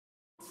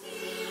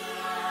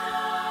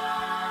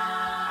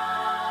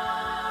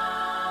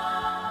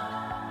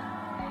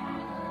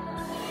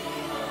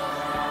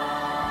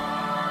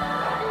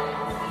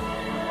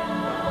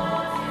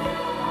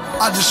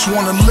I just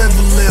wanna live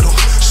a little,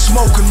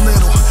 smoke a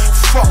little,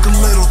 fuck a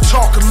little,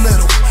 talk a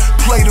little,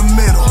 play the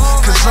middle,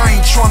 cause I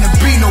ain't tryna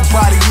be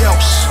nobody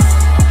else.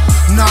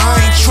 Nah, I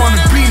ain't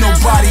tryna be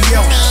nobody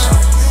else.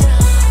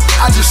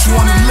 I just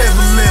wanna live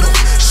a little,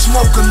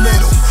 smoke a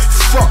little,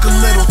 fuck a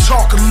little,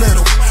 talk a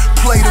little,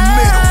 play the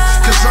middle,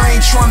 cause I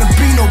ain't tryna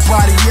be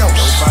nobody else.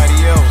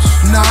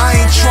 Nah,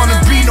 I ain't tryna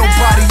be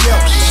nobody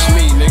else. It's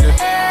me, nigga.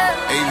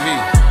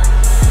 AV.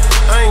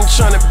 I ain't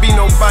tryna be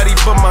nobody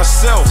but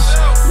myself.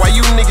 Why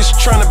you niggas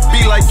tryna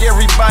be like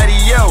everybody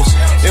else?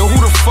 And who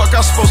the fuck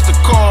I supposed to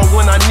call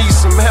when I need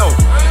some help?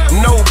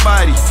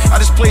 Nobody. I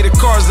just play the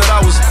cards that I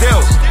was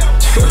dealt.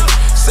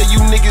 Say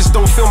you niggas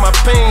don't feel my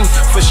pain,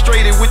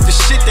 frustrated with the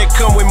shit that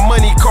come with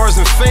money, cars,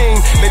 and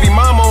fame. Baby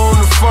mama on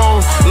the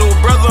phone, little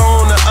brother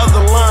on the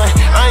other line.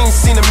 I ain't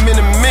seen him in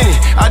a minute,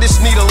 I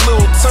just need a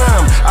little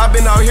time. I've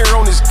been out here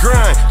on this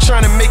grind,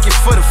 trying to make it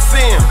for the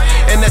fam,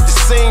 and at the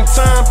same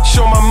time,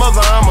 show my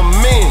mother I'm a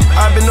man.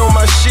 I've been on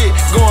my shit,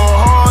 going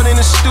hard in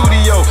the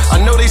studio.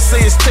 I know they say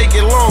it's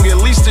taking long, at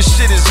least the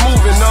shit is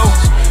moving though.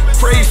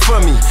 Pray for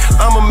me,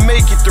 I'ma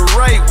make it the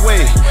right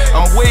way.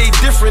 I'm way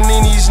different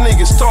than these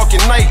niggas talking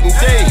night and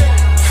day.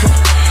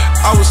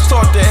 I was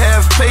taught to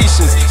have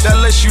patience, that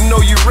lets you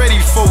know you're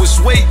ready for what's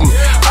waiting.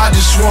 I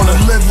just wanna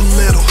live a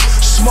little,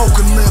 smoke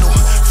a little,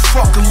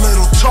 fuck a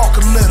little, talk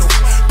a little,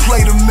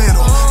 play the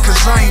middle,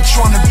 cause I ain't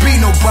tryna be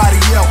nobody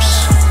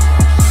else.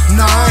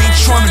 Nah, I ain't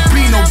tryna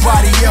be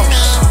nobody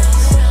else.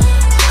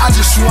 I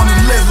just wanna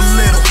live a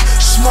little,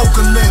 smoke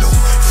a little,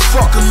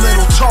 fuck a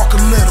little, talk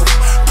a little,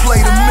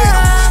 play the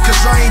middle, cause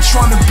I ain't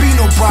tryna be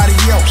nobody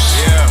else.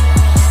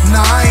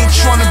 Nah, I ain't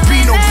tryna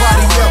be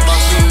nobody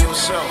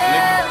else.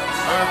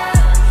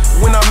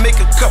 When I make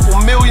a couple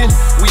million,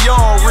 we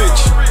all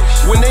rich.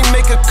 When they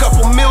make a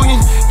couple million,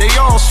 they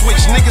all switch.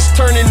 Niggas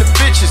turn into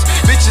bitches,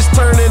 bitches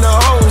turn into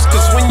hoes.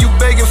 Cause when you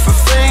begging for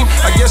fame,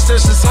 I guess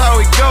that's just how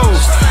it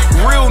goes.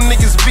 Real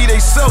niggas be they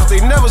self, they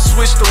never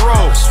switch the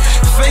roles.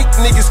 Fake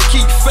niggas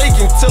keep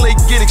faking till they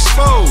get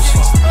exposed.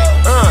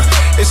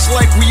 It's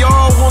like we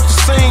all want the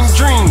same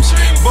dreams,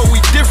 but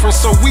we different,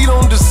 so we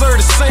don't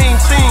deserve the same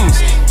things.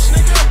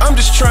 I'm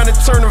just trying to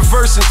turn a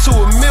verse into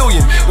a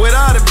million.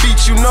 Without a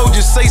beat, you know,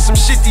 just say some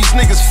shit these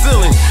niggas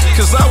feeling.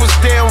 Cause I was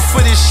down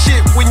for this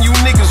shit when you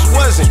niggas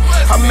wasn't.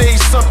 I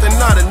made something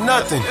out of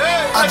nothing.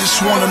 I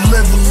just wanna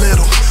live a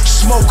little,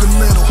 smoke a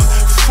little,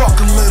 fuck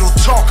a little,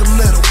 talk a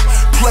little,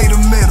 play the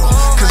middle,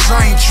 cause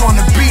I ain't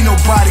tryna be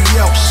nobody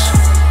else.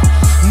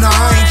 Nah,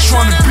 I ain't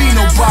tryna be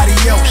nobody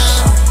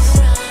else.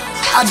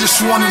 I just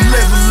wanna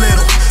live a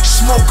little,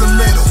 smoke a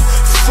little,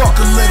 fuck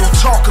a little,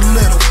 talk a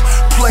little,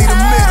 play the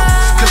middle,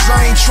 cause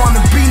I ain't tryna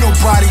be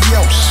nobody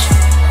else.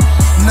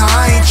 Nah,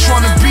 I ain't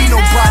tryna be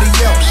nobody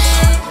else.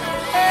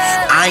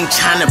 I ain't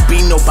tryna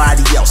be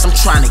nobody else, I'm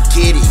tryna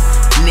get it.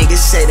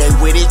 Niggas say they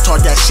with it, talk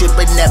that shit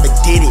but never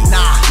did it.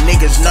 Nah,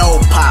 niggas know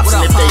pops,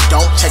 and if they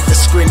don't, check the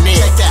screen in.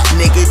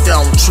 Nigga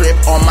don't trip,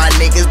 all my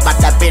niggas bout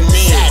that been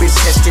in. Been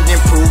tested and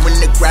proven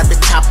to grab the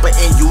chopper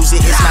and use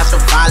it. It's not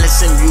the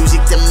violence and music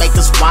that make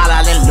us wild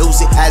out and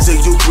lose it. As a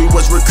youth we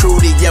was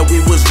recruited, yeah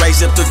we was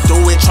raised up to do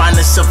it. Trying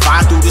to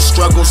survive through the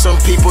struggle, some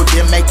people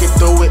didn't make it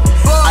through it.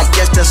 I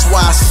guess that's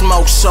why I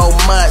smoke so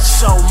much,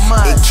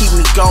 it keep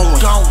me going.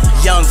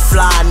 Young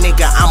fly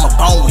nigga, I'm a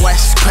bone.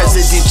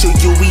 Presidential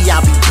Uiie, I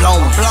be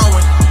blowing.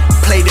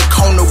 Play the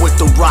corner with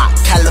the rock,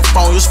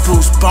 California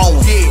spruce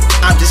bone.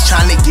 I'm just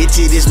trying to get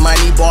to this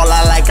money, ball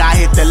out like I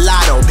hit the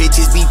lotto.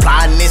 Bitches be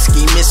plotting and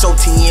scheming, so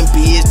TMB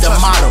is the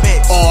motto.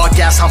 All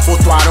gas, I'm full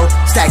throttle,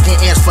 stacking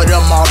ends for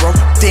tomorrow.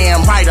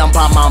 Damn right, I'm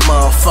by my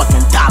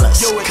motherfucking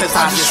dollars. Cause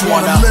I just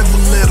wanna live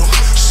a little,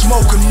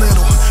 smoke a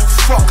little,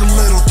 fuck a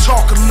little,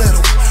 talk a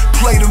little,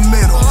 play the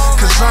middle,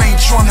 cause I ain't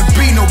tryna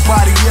be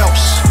nobody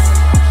else.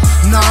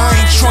 Nah, I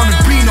ain't tryna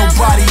be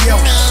nobody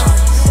else.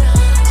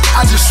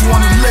 I just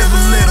wanna live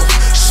a little,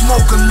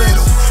 smoke a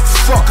little,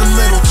 fuck a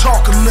little,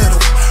 talk a little,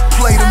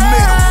 play the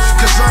middle,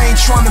 cause I ain't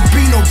tryna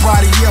be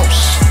nobody else.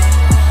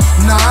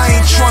 Nah, I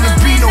ain't tryna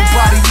be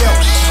nobody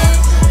else.